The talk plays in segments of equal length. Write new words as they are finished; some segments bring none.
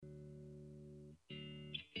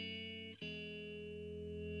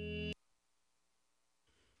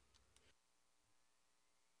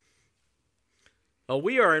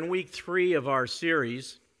We are in week 3 of our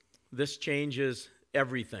series, This Changes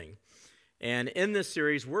Everything. And in this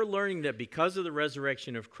series, we're learning that because of the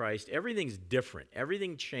resurrection of Christ, everything's different.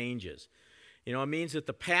 Everything changes. You know, it means that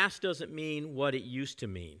the past doesn't mean what it used to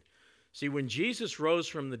mean. See, when Jesus rose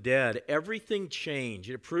from the dead, everything changed.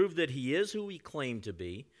 It proved that he is who he claimed to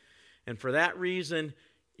be. And for that reason,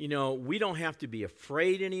 you know, we don't have to be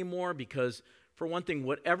afraid anymore because, for one thing,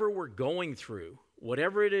 whatever we're going through,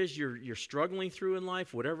 whatever it is you're struggling through in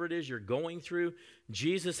life, whatever it is you're going through,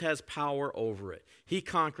 Jesus has power over it. He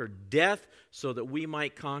conquered death so that we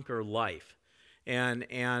might conquer life. And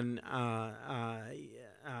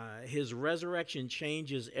his resurrection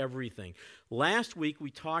changes everything. Last week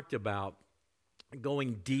we talked about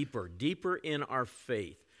going deeper in our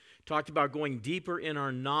faith. Talked about going deeper in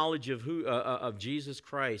our knowledge of Jesus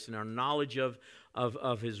Christ and our knowledge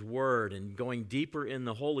of his word, and going deeper in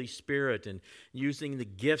the Holy Spirit and using the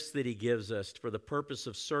gifts that he gives us for the purpose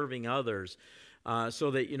of serving others,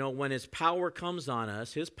 so that, you know, when his power comes on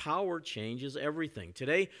us, his power changes everything.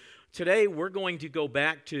 Today we're going to go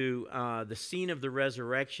back to the scene of the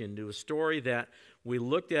resurrection, to a story that we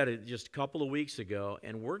looked at it just a couple of weeks ago,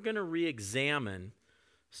 and we're going to re-examine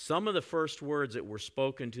some of the first words that were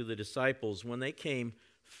spoken to the disciples when they came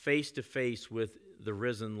face to face with the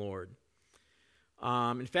risen Lord.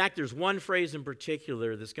 In fact, there's one phrase in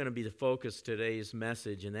particular that's going to be the focus of today's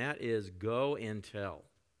message, and that is go and tell.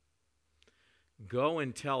 Go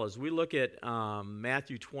and tell. As we look at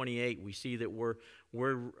Matthew 28, we see that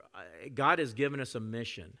God has given us a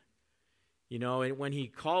mission. You know, and when he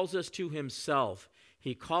calls us to himself,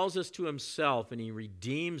 he calls us to himself, and he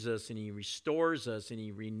redeems us, and he restores us, and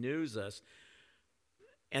he renews us.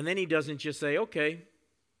 And then he doesn't just say, okay,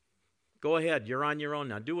 go ahead, you're on your own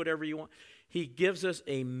now, do whatever you want. He gives us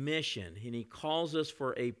a mission, and he calls us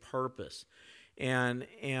for a purpose. And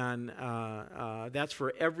that's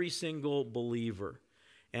for every single believer.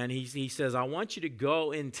 And he says, I want you to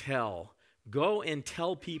go and tell. Go and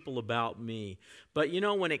tell people about me. But, you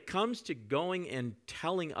know, when it comes to going and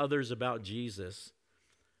telling others about Jesus,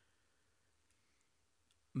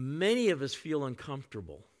 many of us feel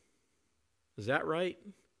uncomfortable. Is that right?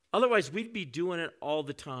 Otherwise, we'd be doing it all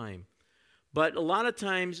the time. But a lot of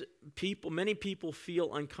times, many people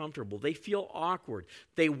feel uncomfortable. They feel awkward.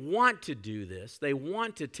 They want to do this. They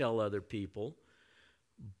want to tell other people,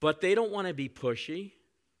 but they don't want to be pushy.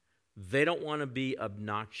 They don't want to be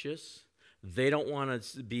obnoxious. They don't want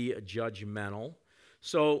to be judgmental.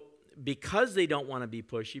 So because they don't want to be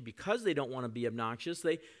pushy, because they don't want to be obnoxious,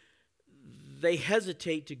 they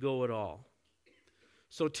hesitate to go at all.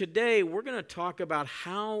 So today we're going to talk about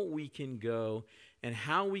how we can go and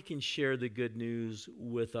how we can share the good news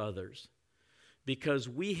with others, because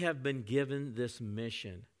we have been given this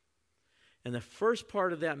mission. And the first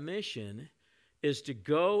part of that mission is to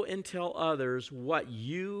go and tell others what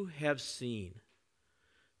you have seen.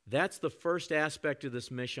 That's the first aspect of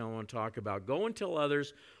this mission I want to talk about. Go and tell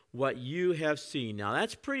others what you have seen. Now,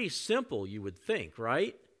 that's pretty simple, you would think,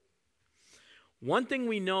 right? One thing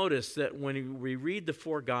we notice that when we read the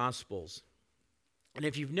four Gospels, and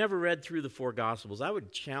if you've never read through the four Gospels, I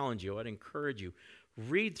would challenge you, I'd encourage you,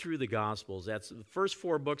 read through the Gospels. That's the first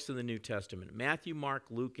 4 books of the New Testament, Matthew, Mark,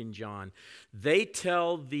 Luke, and John. They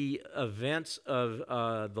tell the events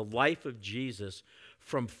of the life of Jesus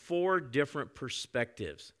from 4 different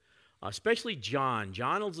perspectives, especially John.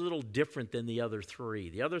 John is a little different than the other 3.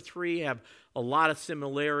 The other 3 have a lot of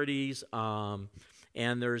similarities, and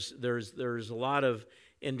there's a lot of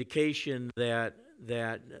indication that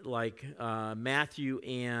like Matthew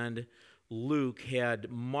and Luke had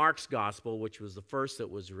Mark's gospel, which was the first that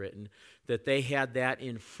was written, that they had that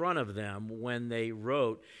in front of them when they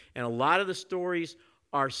wrote. And a lot of the stories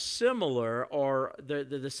are similar, or they're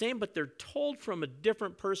the same, but they're told from a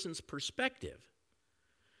different person's perspective.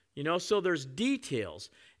 You know, so there's details.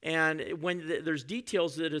 And when there's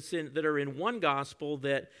details that are in one gospel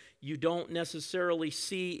that you don't necessarily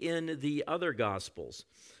see in the other gospels.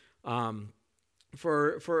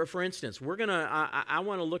 For instance, I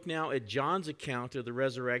want to look now at John's account of the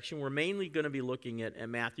resurrection. We're mainly going to be looking at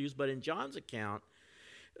Matthew's, but in John's account,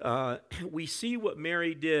 we see what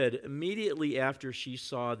Mary did immediately after she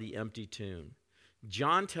saw the empty tomb.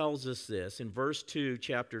 John tells us this in verse 2,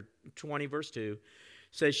 chapter 20, verse 2,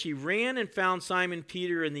 says, she ran and found Simon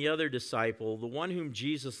Peter and the other disciple, the one whom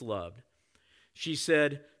Jesus loved. She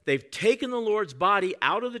said, they've taken the Lord's body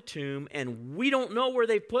out of the tomb, and we don't know where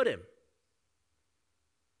they've put him.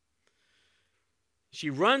 She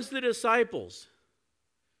runs to the disciples.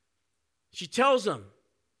 She tells them,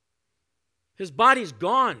 his body's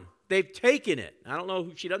gone. They've taken it. I don't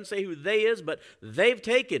know, she doesn't say who they is, but they've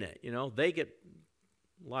taken it. You know, they get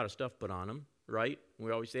A lot of stuff put on him, right?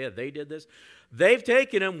 We always say, they did this. They've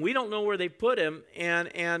taken him. We don't know where they put him.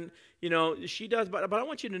 And she does. But I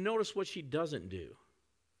want you to notice what she doesn't do.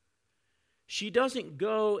 She doesn't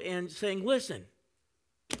go and saying, listen,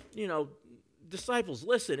 disciples,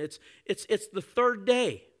 listen, it's the third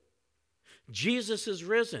day. Jesus is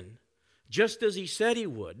risen, just as he said he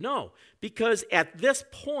would. No, because at this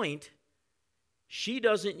point, she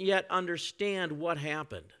doesn't yet understand what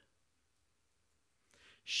happened.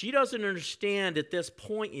 She doesn't understand at this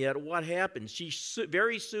point yet what happened. She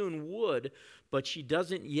very soon would, but she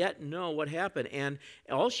doesn't yet know what happened. And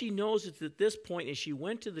all she knows is at this point, as she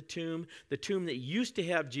went to the tomb that used to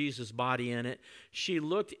have Jesus' body in it, she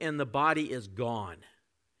looked and the body is gone.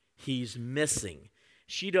 He's missing.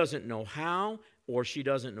 She doesn't know how or she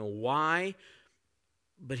doesn't know why.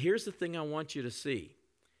 But here's the thing I want you to see.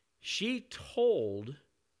 She told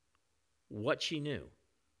what she knew.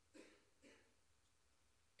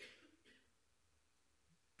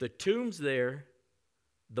 The tomb's there,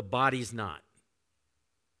 the body's not.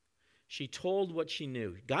 She told what she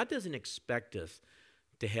knew. God doesn't expect us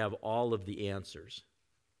to have all of the answers.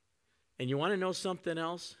 And you want to know something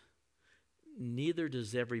else? Neither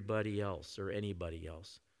does everybody else or anybody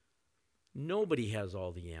else. Nobody has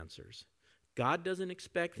all the answers. God doesn't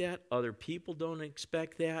expect that. Other people don't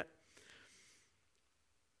expect that.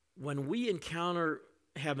 When we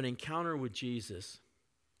have an encounter with Jesus,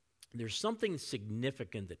 there's something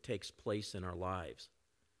significant that takes place in our lives.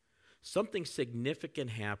 Something significant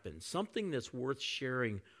happens, something that's worth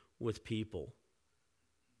sharing with people.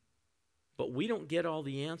 But we don't get all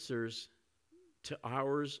the answers to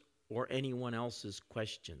ours or anyone else's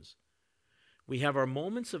questions. We have our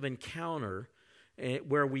moments of encounter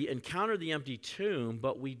where we encounter the empty tomb,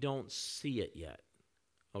 but we don't see it yet,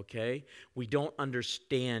 okay? We don't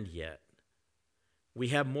understand yet. We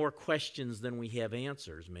have more questions than we have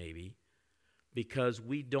answers, maybe, because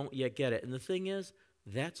we don't yet get it. And the thing is,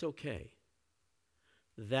 that's okay.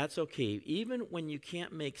 That's okay. Even when you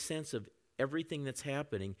can't make sense of everything that's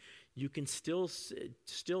happening, you can still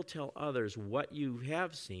tell others what you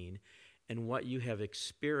have seen and what you have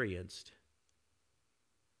experienced,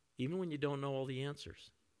 even when you don't know all the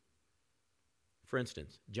answers. For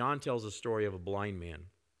instance, John tells a story of a blind man.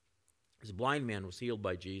 This blind man was healed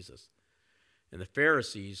by Jesus. And the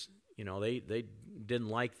Pharisees, they didn't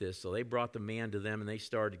like this, so they brought the man to them and they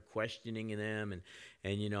started questioning them and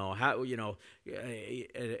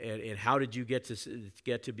how did you get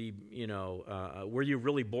to be, were you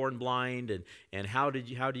really born blind and how do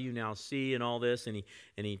you now see and all this, and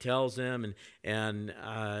he tells them and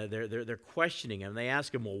they're questioning him. They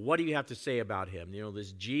ask him, well, what do you have to say about him?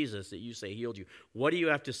 This Jesus that you say healed you. What do you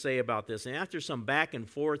have to say about this? And after some back and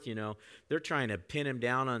forth, they're trying to pin him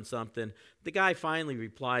down on something. The guy finally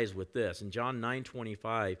replies with this. In John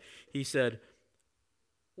 9:25, he said,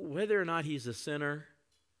 whether or not he's a sinner,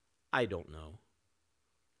 I don't know.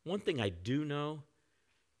 One thing I do know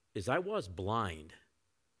is I was blind,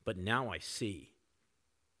 but now I see.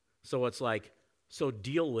 So it's like, so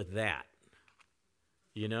deal with that.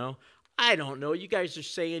 I don't know. You guys are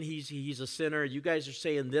saying he's a sinner. You guys are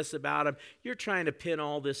saying this about him. You're trying to pin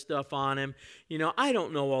all this stuff on him. I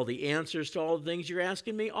don't know all the answers to all the things you're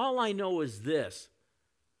asking me. All I know is this.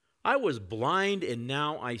 I was blind and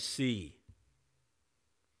now I see.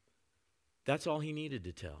 That's all he needed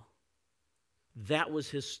to tell. That was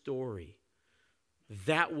his story.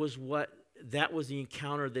 That was the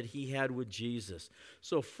encounter that he had with Jesus.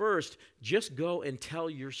 So first, just go and tell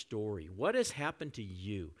your story. What has happened to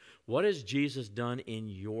you? What has Jesus done in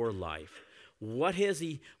your life? What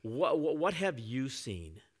have you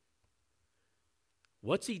seen?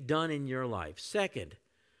 What's he done in your life? Second,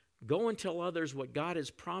 go and tell others what God has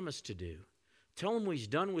promised to do. Tell them what he's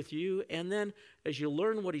done with you, and then as you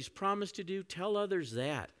learn what he's promised to do, tell others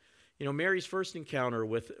that. Mary's first encounter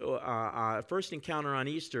on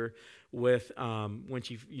Easter with when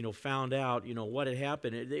she found out what had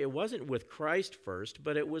happened. It wasn't with Christ first,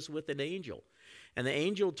 but it was with an angel. And the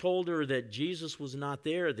angel told her that Jesus was not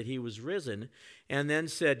there, that he was risen, and then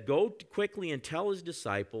said, go quickly and tell his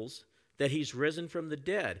disciples that he's risen from the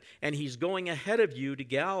dead, and he's going ahead of you to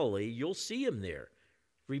Galilee. You'll see him there.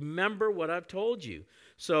 Remember what I've told you.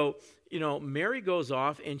 So, Mary goes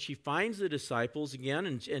off and she finds the disciples again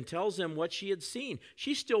and tells them what she had seen.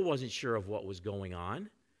 She still wasn't sure of what was going on.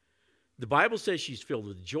 The Bible says she's filled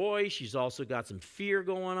with joy. She's also got some fear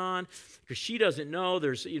going on because she doesn't know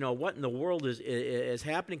there's, what in the world is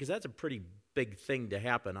happening, because that's a pretty big thing to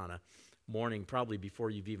happen on a morning, probably before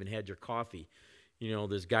you've even had your coffee.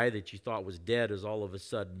 this guy that you thought was dead is all of a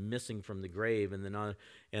sudden missing from the grave, and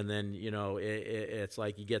then it's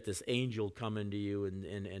like you get this angel coming to you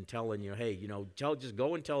and telling you, hey, just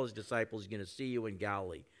go and tell his disciples he's going to see you in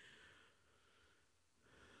Galilee.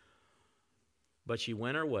 But she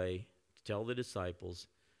went her way to tell the disciples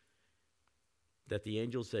that the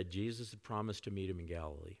angel said Jesus had promised to meet him in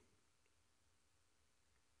Galilee.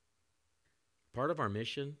 Part of our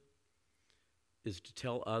mission is to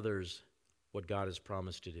tell others what God has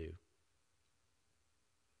promised to do.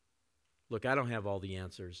 Look, I don't have all the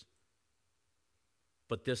answers,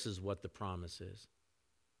 but this is what the promise is.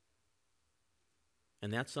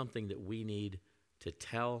 And that's something that we need to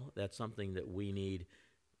tell. That's something that we need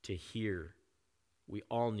to hear. We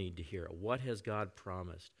all need to hear it. What has God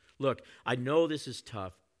promised? Look, I know this is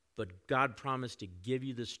tough, but God promised to give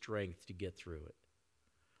you the strength to get through it.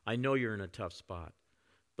 I know you're in a tough spot,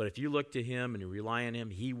 but if you look to him and rely on him,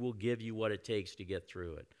 he will give you what it takes to get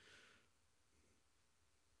through it.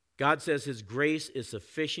 God says his grace is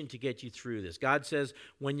sufficient to get you through this. God says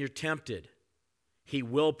when you're tempted, he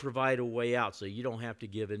will provide a way out so you don't have to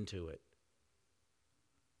give into it.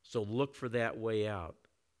 So look for that way out.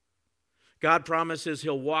 God promises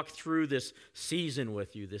he'll walk through this season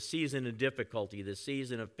with you, this season of difficulty, this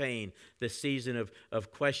season of pain, this season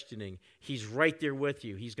of questioning. He's right there with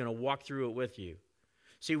you. He's going to walk through it with you.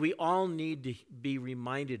 See, we all need to be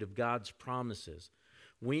reminded of God's promises.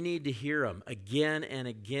 We need to hear them again and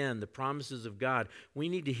again, the promises of God. We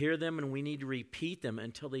need to hear them and we need to repeat them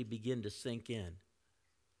until they begin to sink in.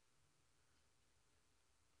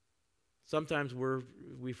 Sometimes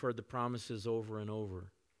we've heard the promises over and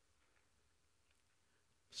over.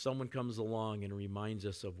 Someone comes along and reminds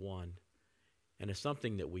us of one, and it's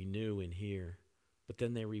something that we knew in here, but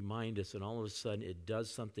then they remind us, and all of a sudden it does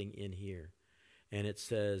something in here, and it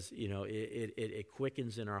says, it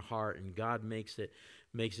quickens in our heart, and God makes it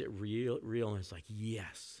real, and it's like,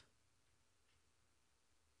 yes,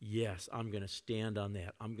 I'm going to stand on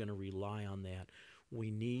that. I'm going to rely on that. We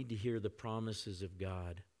need to hear the promises of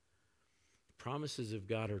God. The promises of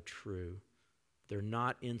God are true. They're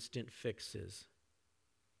not instant fixes.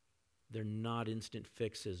 They're not instant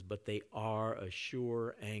fixes, but they are a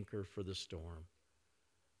sure anchor for the storm.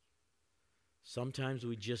 Sometimes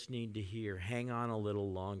we just need to hear, hang on a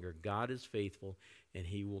little longer. God is faithful, and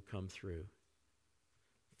he will come through.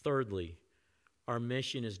 Thirdly, our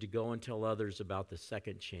mission is to go and tell others about the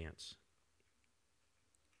second chance.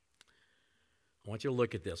 I want you to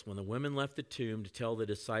look at this. When the women left the tomb to tell the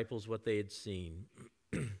disciples what they had seen,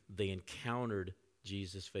 they encountered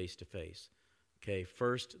Jesus face to face. Okay,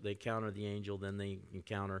 first they encounter the angel, then they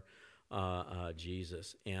encounter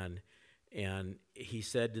Jesus. And he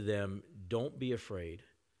said to them, don't be afraid.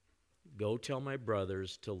 Go tell my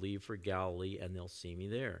brothers to leave for Galilee, and they'll see me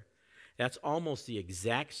there. That's almost the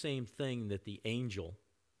exact same thing that the angel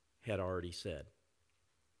had already said.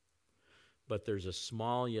 But there's a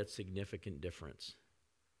small yet significant difference.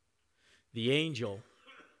 The angel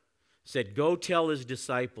said, go tell his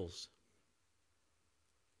disciples.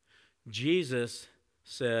 Jesus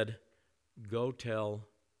said, go tell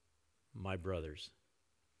my brothers.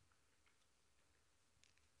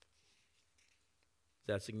 Is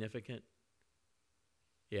that significant?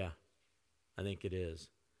 Yeah, I think it is.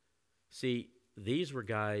 See, these were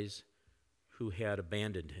guys who had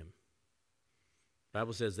abandoned him. The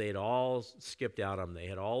Bible says they had all skipped out on him. They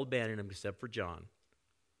had all abandoned him except for John.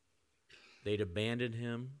 They'd abandoned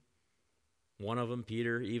him. One of them,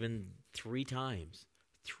 Peter, even 3 times.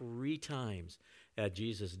 3 times at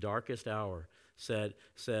Jesus' darkest hour said,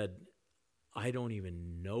 I don't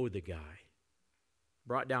even know the guy.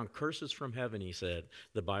 Brought down curses from heaven, he said,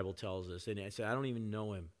 the Bible tells us. And he said, I don't even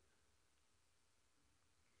know him.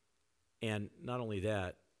 And not only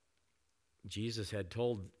that, Jesus had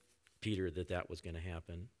told Peter that was going to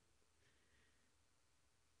happen.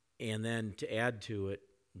 And then to add to it,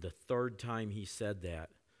 the 3rd time he said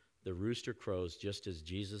that, the rooster crows, just as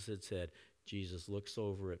Jesus had said. Jesus looks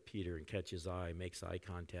over at Peter and catches his eye, makes eye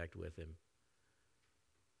contact with him.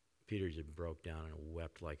 Peter just broke down and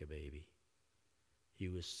wept like a baby. He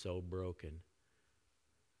was so broken.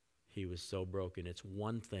 He was so broken. It's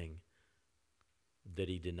one thing that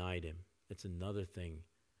he denied him. It's another thing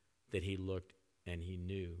that he looked and he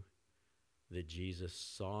knew that Jesus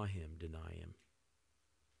saw him deny him.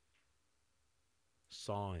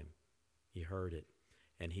 Saw him. He heard it.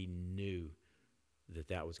 And he knew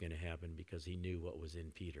that was going to happen because he knew what was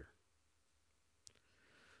in Peter.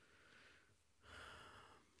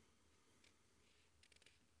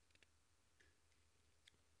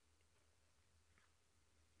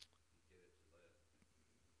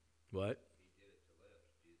 What? He did it to live.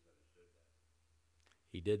 Jesus understood that.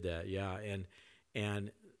 He did that, yeah.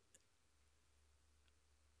 And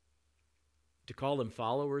to call them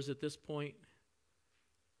followers at this point,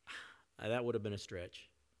 that would have been a stretch.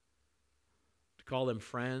 To call them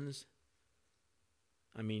friends,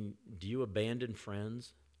 I mean, do you abandon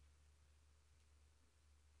friends?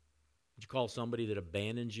 Would you call somebody that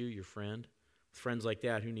abandons you your friend? Friends like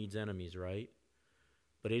that, who needs enemies, right?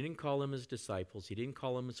 But he didn't call them his disciples. He didn't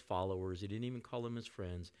call them his followers. He didn't even call them his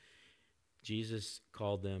friends. Jesus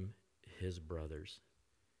called them his brothers.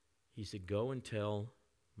 He said, go and tell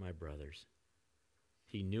my brothers.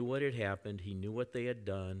 He knew what had happened. He knew what they had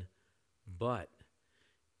done. But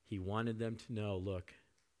he wanted them to know, look,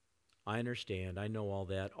 I understand. I know all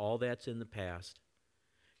that. All that's in the past.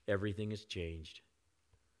 Everything has changed.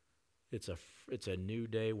 It's a new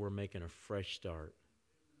day. We're making a fresh start.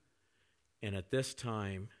 And at this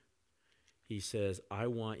time, he says, I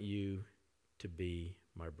want you to be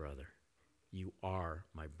my brother. You are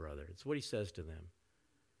my brother. It's what he says to them.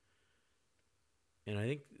 And I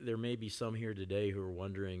think there may be some here today who are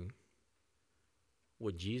wondering,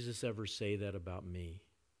 would Jesus ever say that about me?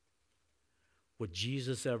 Would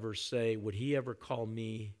Jesus ever say, would he ever call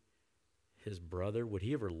me his brother? Would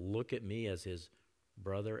he ever look at me as his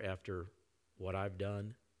brother after what I've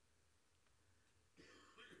done?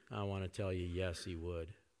 I want to tell you, yes, he would.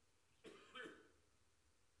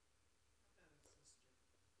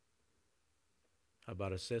 How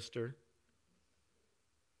about a sister?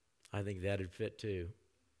 I think that'd fit too.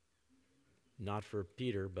 Not for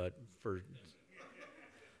Peter, but for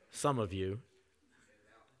some of you.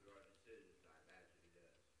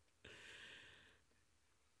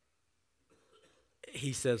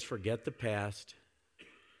 He says, forget the past,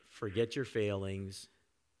 forget your failings,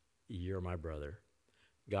 you're my brother.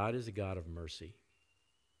 God is a God of mercy.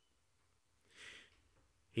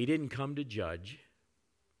 He didn't come to judge,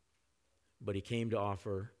 but he came to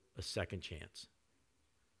offer a second chance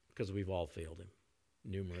because we've all failed him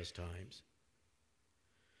numerous times.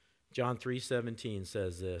 John 3:17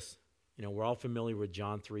 says this. You know, we're all familiar with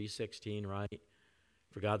John 3:16, right?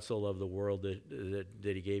 For God so loved the world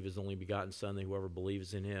that he gave his only begotten Son, that whoever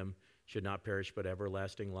believes in him should not perish but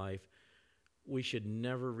everlasting life. We should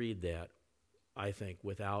never read that, I think,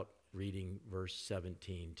 without reading verse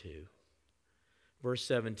 17 too. Verse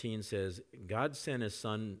 17 says, God sent his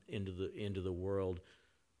Son into the world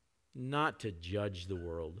not to judge the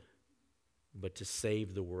world, but to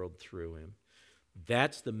save the world through him.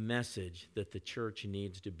 That's the message that the church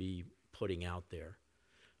needs to be putting out there.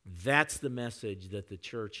 That's the message that the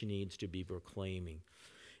church needs to be proclaiming.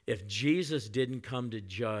 If Jesus didn't come to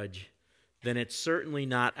judge, then it's certainly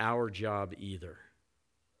not our job either.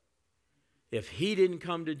 If he didn't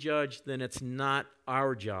come to judge, then it's not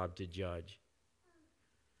our job to judge.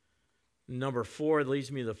 Number 4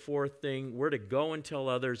 leads me to the fourth thing. We're to go and tell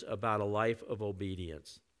others about a life of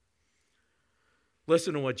obedience.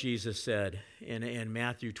 Listen to what Jesus said in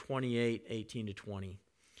Matthew 28:18-20.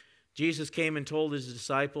 Jesus came and told his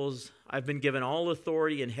disciples, I've been given all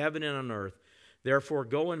authority in heaven and on earth. Therefore,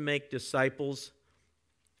 go and make disciples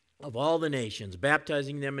of all the nations,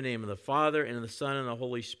 baptizing them in the name of the Father and of the Son and the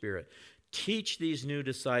Holy Spirit. Teach these new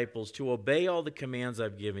disciples to obey all the commands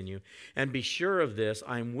I've given you. And be sure of this,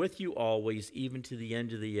 I'm with you always, even to the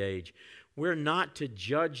end of the age. We're not to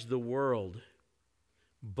judge the world,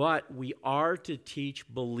 but we are to teach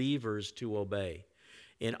believers to obey.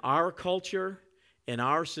 In our culture, in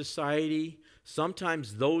our society,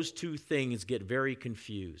 sometimes those two things get very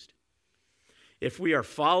confused. If we are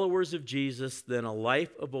followers of Jesus, then a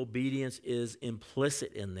life of obedience is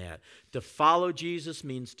implicit in that. To follow Jesus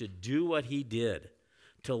means to do what he did,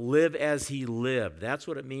 to live as he lived. That's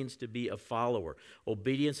what it means to be a follower.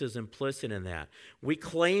 Obedience is implicit in that. We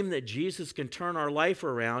claim that Jesus can turn our life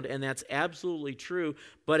around, and that's absolutely true,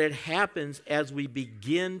 but it happens as we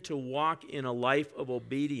begin to walk in a life of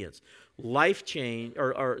obedience. Lives change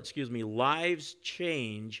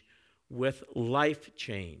with life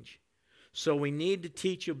change. So we need to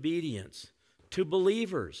teach obedience to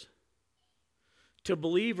believers. To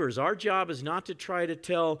believers. Our job is not to try to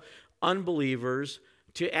tell unbelievers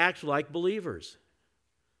to act like believers.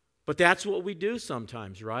 But that's what we do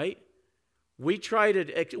sometimes, right? We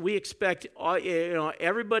expect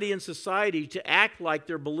everybody in society to act like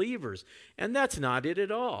they're believers. And that's not it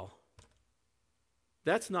at all.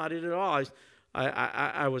 That's not it at all.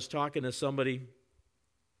 I was talking to somebody,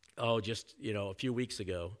 just a few weeks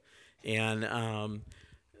ago. And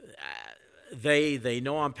they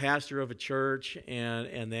know I'm pastor of a church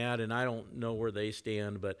and I don't know where they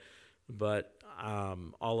stand, but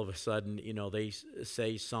all of a sudden, they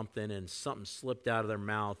say something and something slipped out of their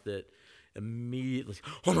mouth that immediately,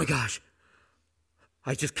 oh my gosh,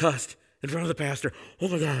 I just cussed in front of the pastor. Oh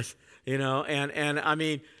my gosh. And I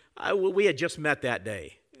mean, we had just met that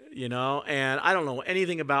day, and I don't know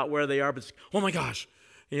anything about where they are, but oh my gosh,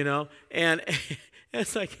 and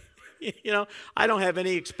it's like, I don't have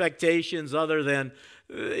any expectations other than,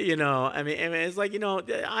 I mean, it's like,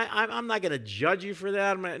 I'm not going to judge you for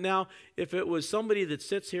that. Now, if it was somebody that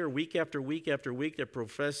sits here week after week after week that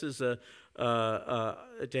professes to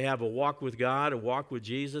have a walk with God, a walk with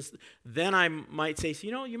Jesus, then I might say,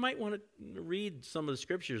 you might want to read some of the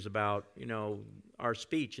scriptures about, our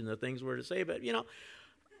speech and the things we're to say. But,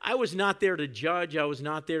 I was not there to judge. I was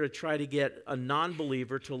not there to try to get a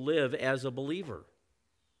non-believer to live as a believer.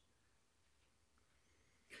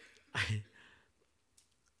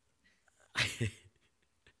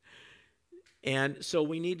 And so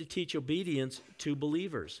we need to teach obedience to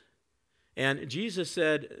believers. And Jesus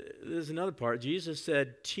said, there's another part, Jesus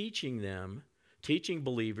said teaching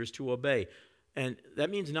believers to obey. And that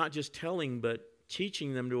means not just telling, but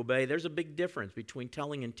teaching them to obey. There's a big difference between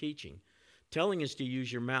telling and teaching. Telling is to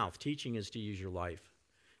use your mouth. Teaching is to use your life.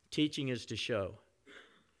 Teaching is to show.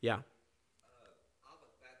 Yeah. I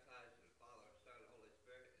was baptized in the Father, Son, and Holy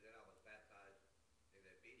Spirit, and then I was baptized in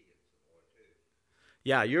obedience to the Lord too.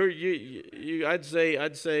 Yeah,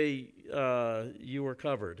 I'd say you were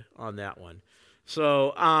covered on that one.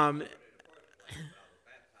 So,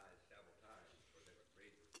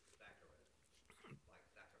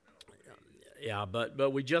 yeah,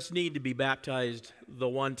 but we just need to be baptized the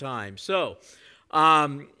one time. So,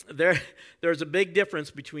 there's a big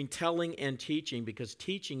difference between telling and teaching, because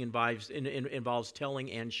teaching involves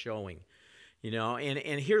telling and showing.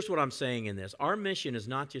 And here's what I'm saying in this. Our mission is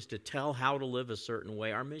not just to tell how to live a certain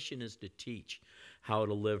way. Our mission is to teach how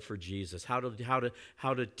to live for Jesus, how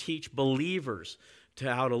to teach believers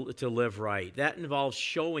to how to live right. That involves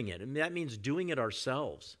showing it, and that means doing it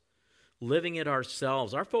ourselves, living it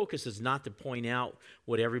ourselves. Our focus is not to point out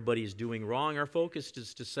what everybody is doing wrong. Our focus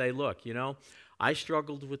is to say, look, I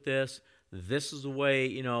struggled with this. This is the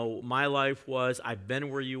way, my life was. I've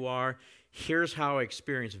been where you are. Here's how I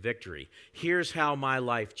experienced victory. Here's how my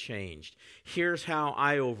life changed. Here's how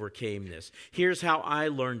I overcame this. Here's how I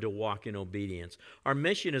learned to walk in obedience. Our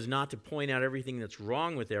mission is not to point out everything that's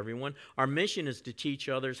wrong with everyone. Our mission is to teach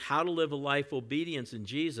others how to live a life of obedience in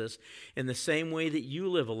Jesus in the same way that you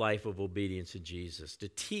live a life of obedience in Jesus. To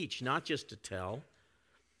teach, not just to tell.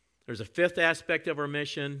 There's a fifth aspect of our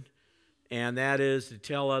mission, and that is to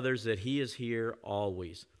tell others that He is here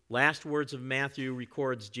always. Last words of Matthew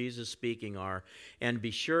records Jesus speaking are, "And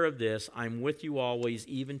be sure of this, I'm with you always,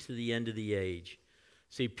 even to the end of the age."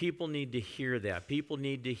 See, people need to hear that. People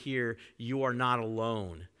need to hear you are not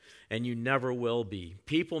alone, and you never will be.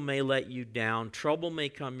 People may let you down. Trouble may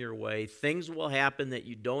come your way. Things will happen that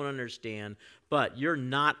you don't understand, but you're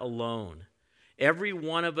not alone. Every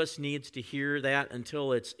one of us needs to hear that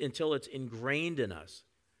until it's ingrained in us.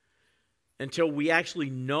 Until we actually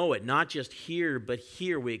know it, not just hear, but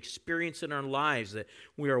hear. We experience in our lives that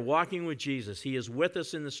we are walking with Jesus. He is with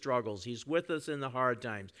us in the struggles. He's with us in the hard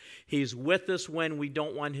times. He's with us when we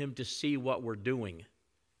don't want Him to see what we're doing.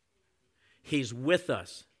 He's with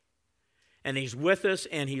us. And He's with us,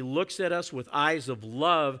 and He looks at us with eyes of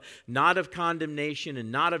love, not of condemnation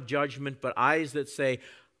and not of judgment, but eyes that say,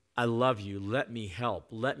 I love you. Let me help.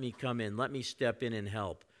 Let me come in. Let me step in and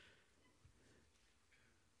help.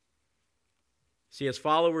 See, as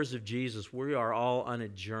followers of Jesus, we are all on a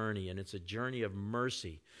journey, and it's a journey of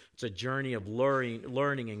mercy. It's a journey of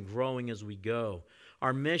learning and growing as we go.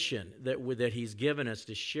 Our mission that He's given us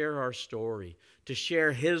to share our story, to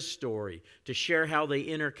share His story, to share how they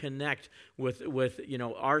interconnect with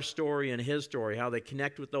our story and His story, how they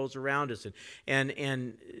connect with those around us,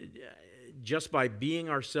 and just by being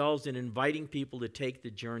ourselves and inviting people to take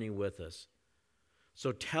the journey with us.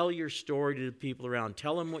 So tell your story to the people around.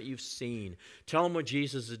 Tell them what you've seen. Tell them what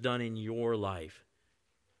Jesus has done in your life.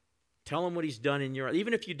 Tell them what He's done in your life.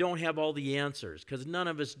 Even if you don't have all the answers, because none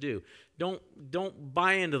of us do. Don't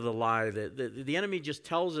buy into the lie that the enemy just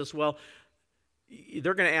tells us, well,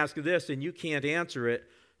 they're going to ask this and you can't answer it.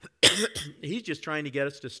 He's just trying to get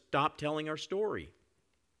us to stop telling our story.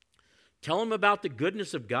 Tell them about the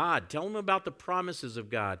goodness of God. Tell them about the promises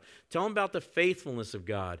of God. Tell them about the faithfulness of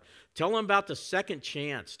God. Tell them about the second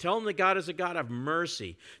chance. Tell them that God is a God of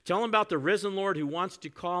mercy. Tell them about the risen Lord who wants to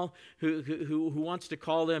call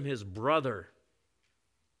them His brother.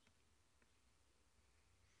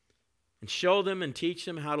 And show them and teach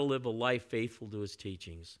them how to live a life faithful to His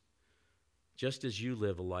teachings, just as you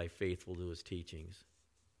live a life faithful to His teachings.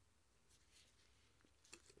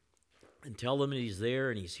 And tell them that He's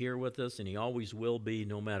there and He's here with us and He always will be,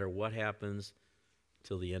 no matter what happens,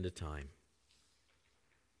 till the end of time.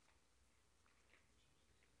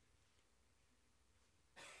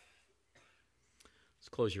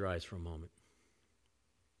 close your eyes for a moment.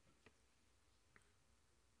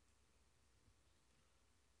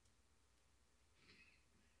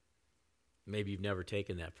 Maybe you've never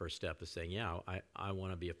taken that first step of saying, yeah, I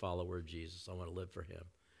want to be a follower of Jesus. I want to live for him.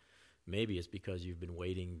 Maybe it's because you've been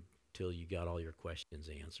waiting till you got all your questions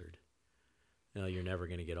answered. No, you're never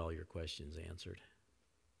going to get all your questions answered.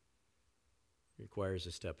 It requires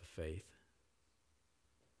a step of faith.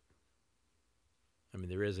 I mean,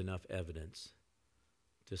 there is enough evidence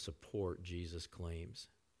to support Jesus' claims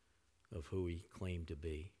of who he claimed to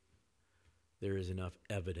be. There is enough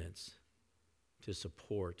evidence to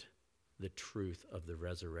support the truth of the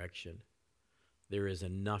resurrection. There is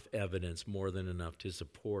enough evidence, more than enough, to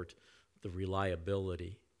support the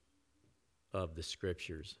reliability of the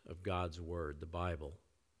Scriptures, of God's Word, the Bible.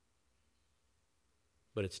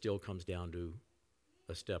 But it still comes down to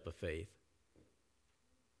a step of faith.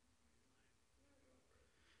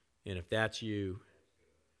 And if that's you,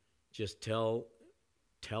 just tell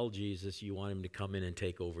Jesus you want him to come in and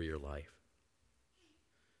take over your life.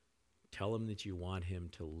 Tell him that you want him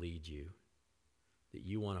to lead you, that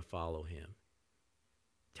you want to follow him.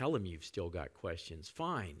 Tell him you've still got questions.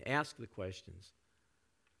 Fine, ask the questions.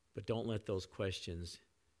 But don't let those questions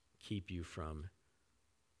keep you from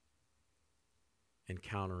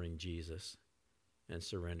encountering Jesus and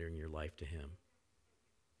surrendering your life to him.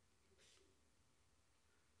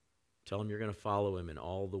 Tell him you're going to follow him in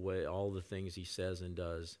all the things he says and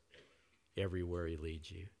does, everywhere he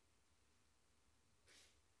leads you.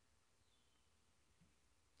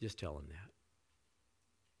 Just tell him that.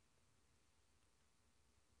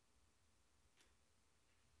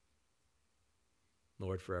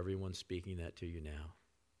 Lord, for everyone speaking that to you now,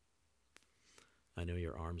 I know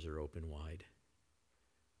your arms are open wide.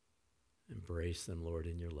 Embrace them, Lord,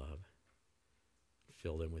 in your love.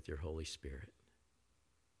 Fill them with your Holy Spirit.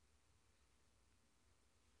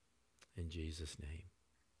 In Jesus' name.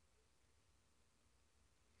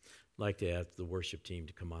 I'd like to ask the worship team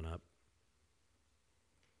to come on up.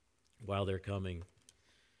 While they're coming,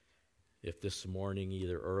 if this morning,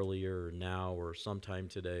 either earlier or now or sometime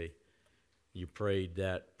today, you prayed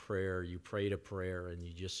that prayer, you prayed a prayer, and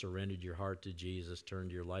you just surrendered your heart to Jesus,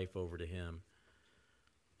 turned your life over to him,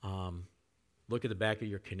 look at the back of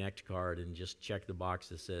your Connect card and just check the box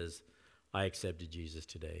that says, I accepted Jesus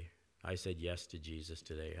today. I said yes to Jesus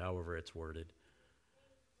today, however it's worded.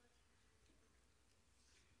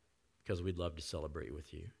 Because we'd love to celebrate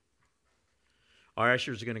with you. Our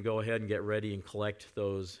ushers are going to go ahead and get ready and collect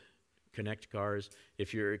those Connect cards.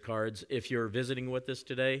 If you're visiting with us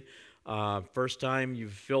today, first time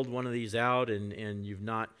you've filled one of these out and you've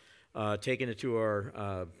not taken it to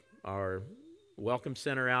our welcome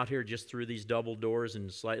center out here just through these double doors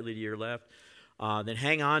and slightly to your left, then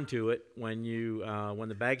hang on to it when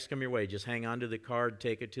the bags come your way. Just hang on to the card,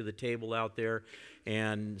 take it to the table out there,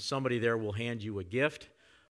 and somebody there will hand you a gift.